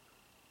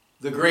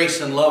The grace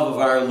and love of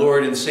our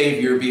Lord and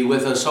Savior be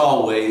with us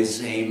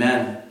always.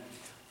 Amen.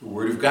 The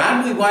Word of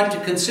God we want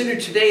to consider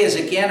today is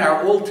again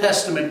our Old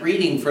Testament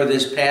reading for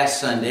this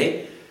past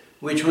Sunday,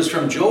 which was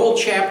from Joel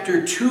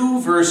chapter 2,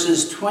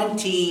 verses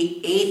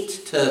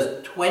 28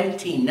 to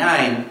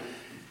 29,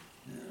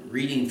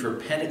 reading for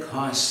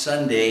Pentecost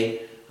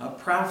Sunday, a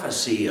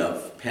prophecy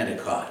of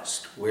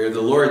Pentecost, where the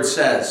Lord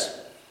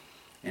says,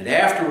 "And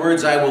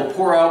afterwards I will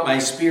pour out my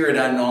Spirit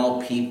on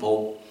all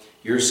people.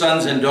 Your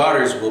sons and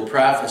daughters will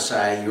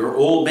prophesy. Your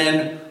old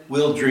men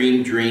will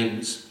dream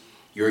dreams.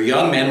 Your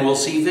young men will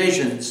see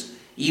visions.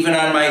 Even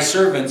on my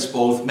servants,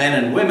 both men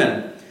and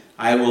women,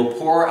 I will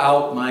pour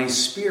out my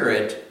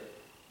Spirit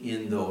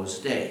in those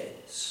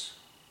days."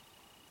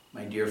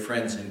 My dear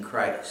friends in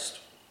Christ,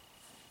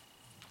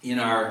 in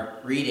our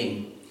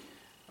reading,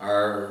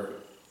 our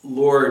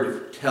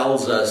Lord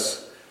tells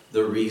us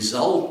the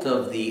result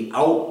of the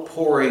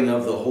outpouring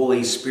of the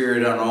Holy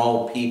Spirit on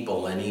all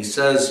people. And he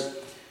says,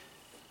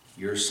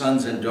 your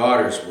sons and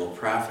daughters will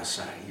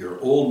prophesy. Your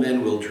old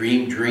men will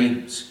dream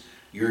dreams.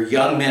 Your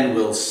young men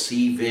will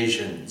see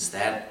visions.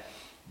 That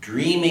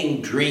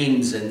dreaming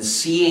dreams and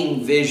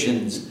seeing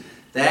visions,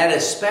 that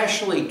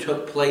especially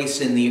took place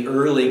in the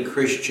early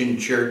Christian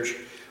church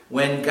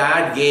when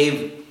God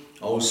gave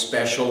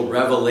special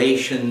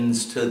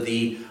revelations to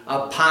the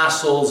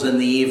apostles and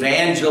the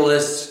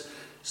evangelists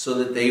so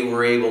that they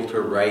were able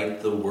to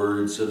write the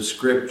words of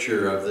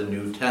Scripture of the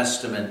New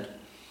Testament.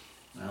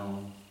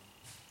 Well,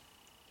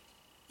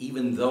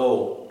 even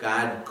though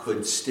God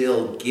could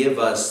still give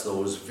us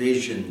those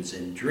visions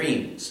and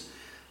dreams,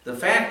 the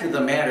fact of the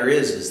matter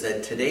is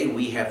that today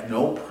we have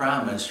no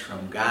promise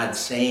from God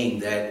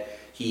saying that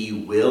He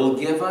will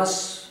give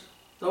us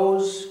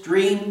those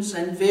dreams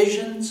and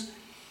visions.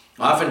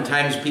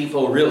 Oftentimes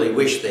people really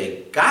wish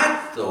they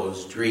got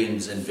those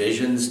dreams and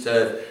visions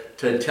to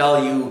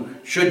tell you,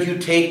 should you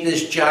take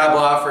this job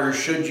offer,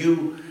 should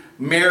you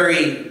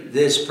marry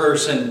this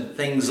person,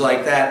 things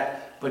like that.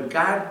 But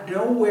God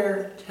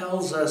nowhere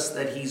tells us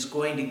that He's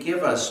going to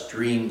give us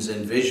dreams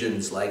and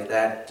visions like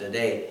that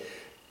today.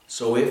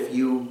 So if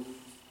you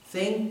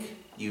think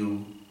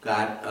you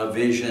got a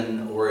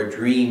vision or a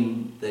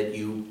dream that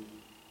you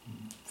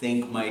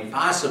think might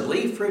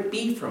possibly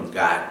be from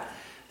God,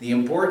 the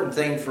important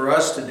thing for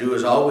us to do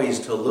is always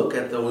to look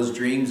at those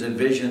dreams and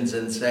visions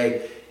and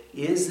say,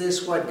 is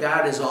this what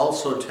God is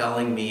also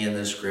telling me in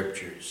the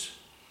Scriptures?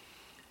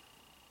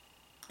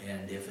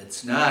 And if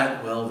it's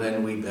not, well,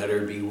 then we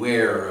better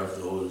beware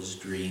of those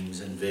dreams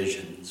and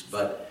visions.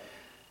 But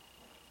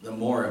the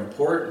more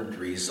important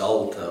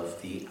result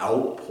of the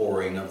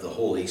outpouring of the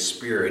Holy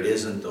Spirit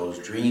isn't those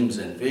dreams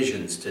and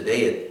visions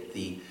today.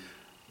 The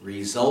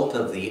result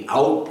of the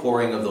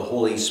outpouring of the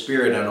Holy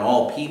Spirit on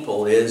all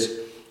people is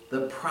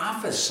the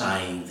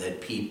prophesying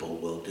that people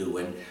will do.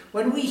 And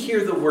when we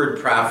hear the word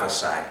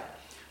prophesy,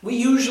 we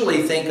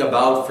usually think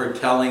about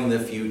foretelling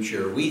the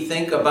future. We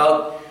think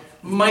about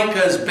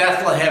Micah's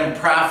Bethlehem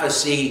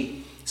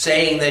prophecy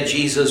saying that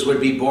Jesus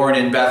would be born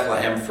in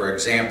Bethlehem, for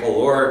example,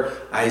 or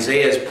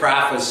Isaiah's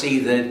prophecy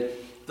that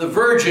the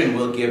virgin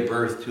will give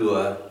birth to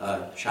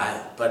a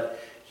child.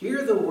 But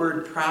here the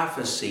word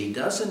prophecy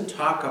doesn't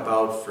talk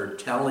about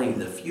foretelling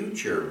the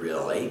future,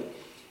 really.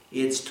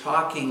 It's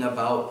talking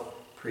about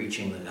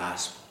preaching the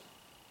gospel,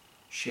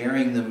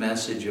 sharing the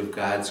message of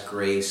God's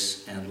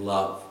grace and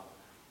love.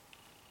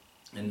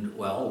 And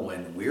well,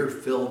 when we're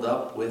filled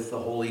up with the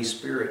Holy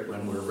Spirit,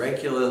 when we're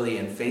regularly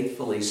and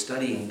faithfully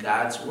studying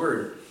God's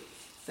Word,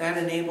 that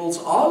enables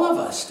all of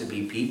us to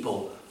be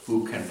people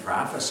who can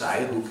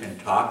prophesy, who can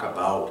talk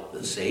about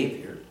the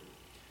Savior.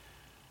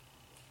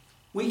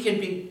 We can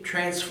be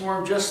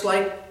transformed just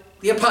like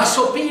the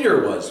Apostle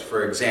Peter was,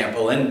 for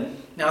example. And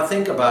now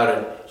think about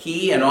it.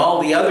 He and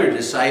all the other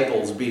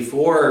disciples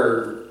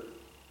before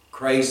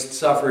Christ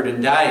suffered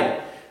and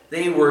died,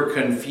 they were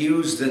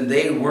confused and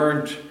they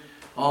weren't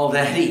all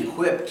that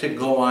equipped to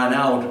go on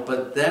out.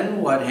 But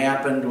then what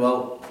happened?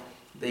 Well,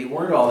 they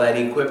weren't all that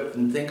equipped.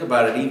 And think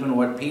about it, even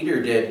what Peter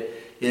did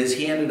is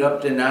he ended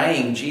up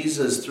denying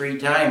Jesus 3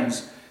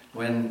 times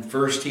when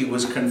first he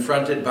was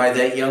confronted by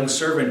that young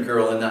servant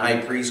girl in the high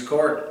priest's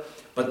court.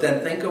 But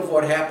then think of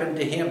what happened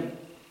to him.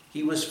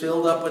 He was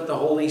filled up with the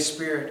Holy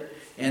Spirit.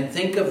 And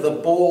think of the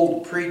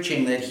bold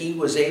preaching that he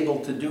was able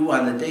to do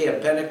on the day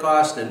of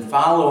Pentecost and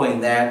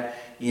following that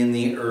in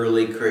the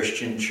early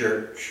Christian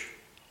church.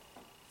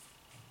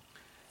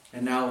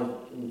 And now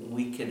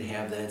we can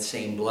have that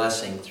same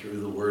blessing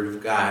through the Word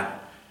of God.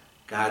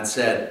 God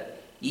said,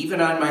 even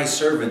on my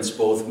servants,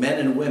 both men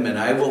and women,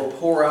 I will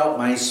pour out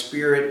my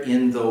Spirit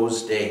in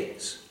those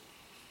days.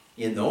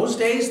 In those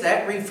days,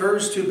 that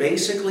refers to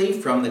basically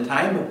from the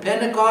time of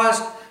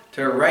Pentecost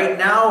to right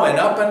now and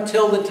up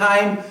until the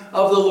time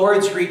of the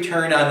Lord's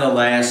return on the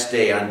last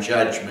day, on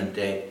Judgment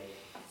Day.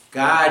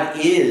 God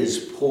is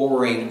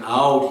pouring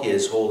out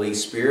His Holy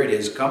Spirit,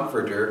 His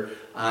Comforter,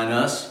 on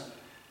us,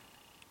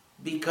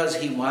 because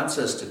He wants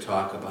us to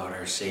talk about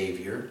our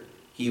Savior.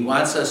 He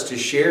wants us to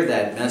share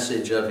that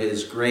message of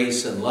His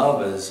grace and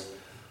love, as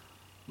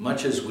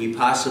much as we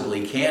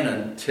possibly can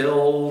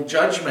until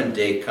Judgment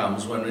Day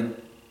comes, when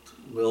it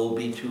will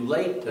be too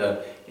late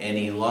to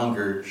any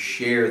longer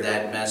share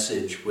that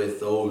message with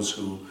those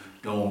who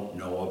don't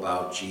know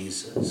about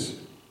Jesus.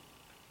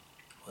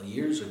 Well,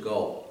 years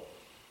ago,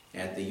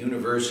 at the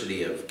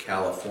University of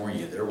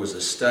California, there was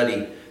a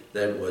study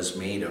that was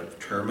made of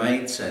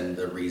termites, and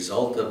the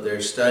result of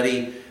their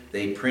study,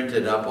 they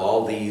printed up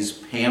all these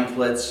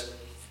pamphlets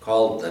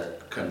called The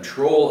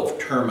Control of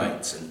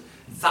Termites, and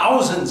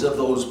thousands of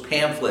those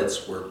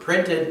pamphlets were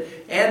printed,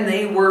 and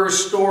they were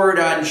stored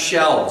on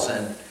shelves,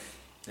 and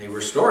they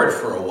were stored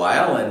for a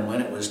while, and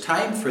when it was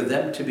time for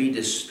them to be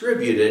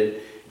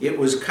distributed, it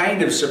was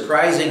kind of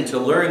surprising to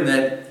learn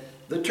that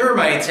the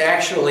termites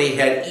actually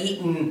had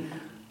eaten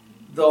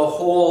the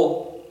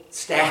whole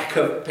stack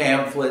of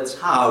pamphlets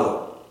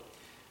hollow.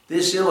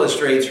 This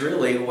illustrates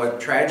really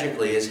what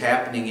tragically is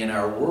happening in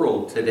our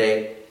world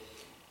today.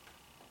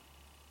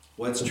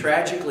 What's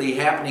tragically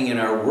happening in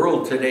our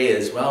world today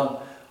is,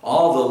 well,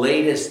 all the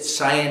latest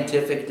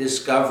scientific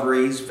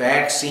discoveries,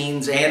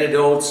 vaccines,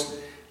 antidotes,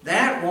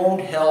 that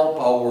won't help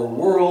our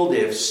world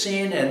if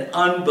sin and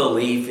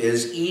unbelief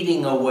is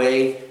eating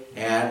away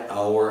at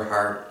our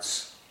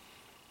hearts.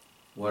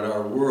 What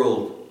our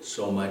world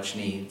so much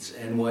needs,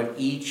 and what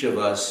each of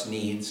us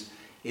needs,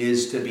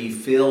 is to be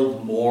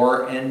filled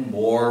more and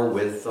more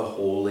with the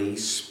Holy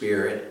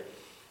Spirit,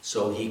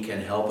 so He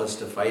can help us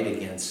to fight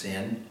against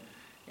sin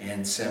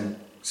and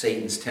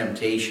Satan's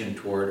temptation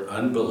toward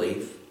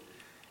unbelief,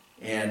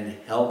 and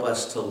help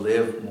us to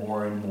live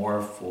more and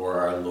more for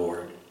our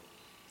Lord.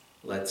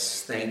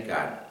 Let's thank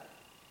God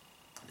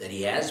that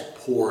He has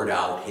poured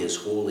out His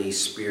Holy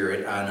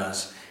Spirit on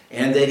us,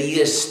 and that He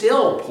is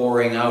still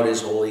pouring out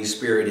His Holy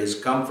Spirit, His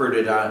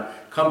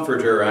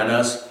comforter on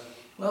us,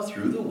 well,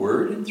 through the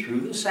Word and through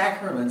the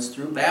sacraments,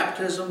 through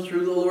baptism,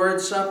 through the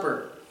Lord's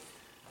Supper.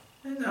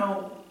 And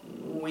now,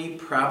 we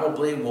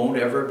probably won't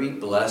ever be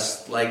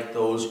blessed like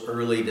those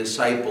early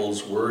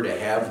disciples were, to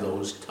have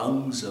those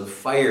tongues of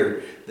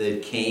fire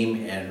that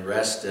came and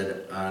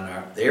rested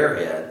on their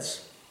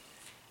heads.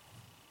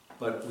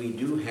 But we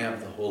do have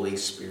the Holy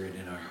Spirit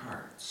in our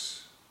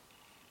hearts.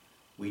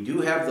 We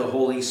do have the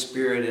Holy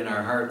Spirit in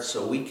our hearts,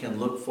 so we can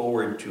look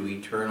forward to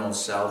eternal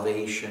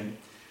salvation.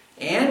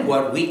 And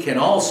what we can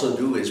also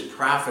do is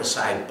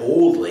prophesy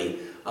boldly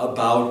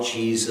about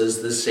Jesus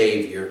the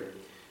Savior.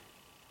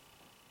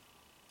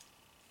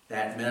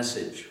 That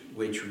message,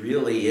 which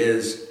really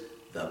is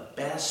the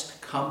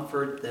best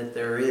comfort that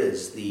there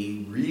is,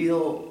 the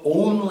real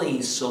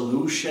only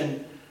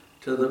solution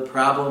to the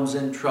problems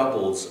and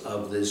troubles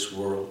of this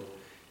world.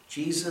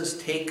 Jesus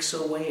takes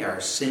away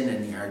our sin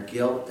and our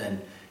guilt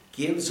and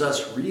gives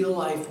us real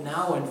life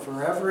now and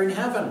forever in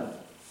heaven.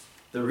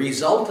 The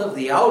result of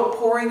the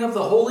outpouring of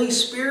the Holy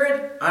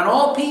Spirit on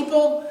all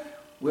people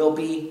will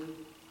be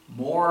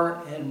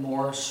more and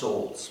more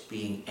souls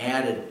being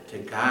added to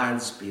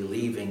God's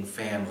believing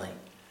family.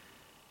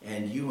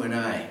 And you and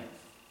I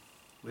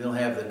will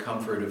have the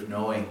comfort of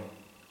knowing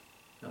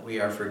that we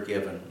are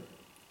forgiven,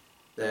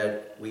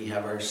 that we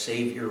have our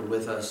Savior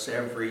with us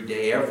every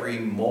day, every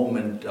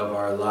moment of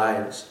our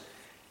lives,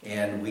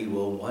 and we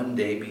will one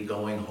day be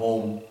going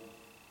home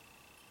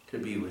to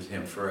be with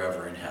Him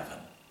forever in heaven.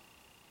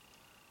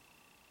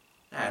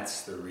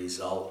 That's the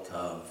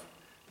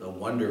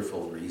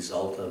wonderful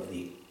result of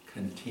the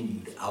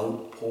continued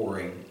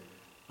outpouring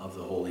of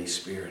the Holy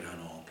Spirit on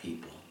all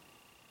people.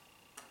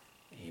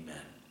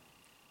 Amen.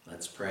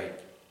 Let's pray.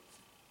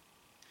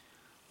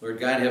 Lord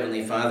God,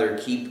 Heavenly Father,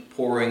 keep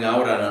pouring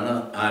out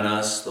on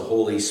us the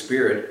Holy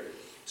Spirit,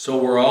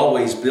 so we're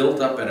always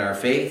built up in our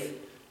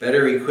faith,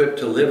 better equipped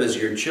to live as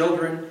your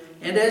children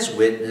and as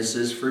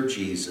witnesses for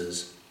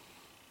Jesus.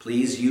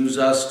 Please use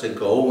us to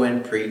go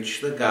and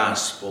preach the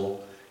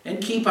gospel, and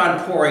keep on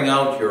pouring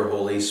out your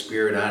Holy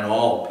Spirit on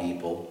all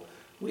people.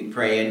 We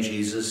pray in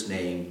Jesus'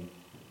 name.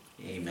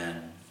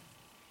 Amen.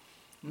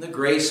 And the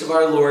grace of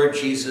our Lord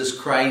Jesus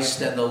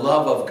Christ and the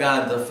love of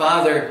God the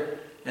Father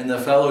and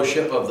the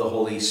fellowship of the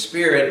Holy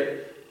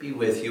Spirit be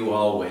with you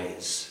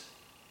always.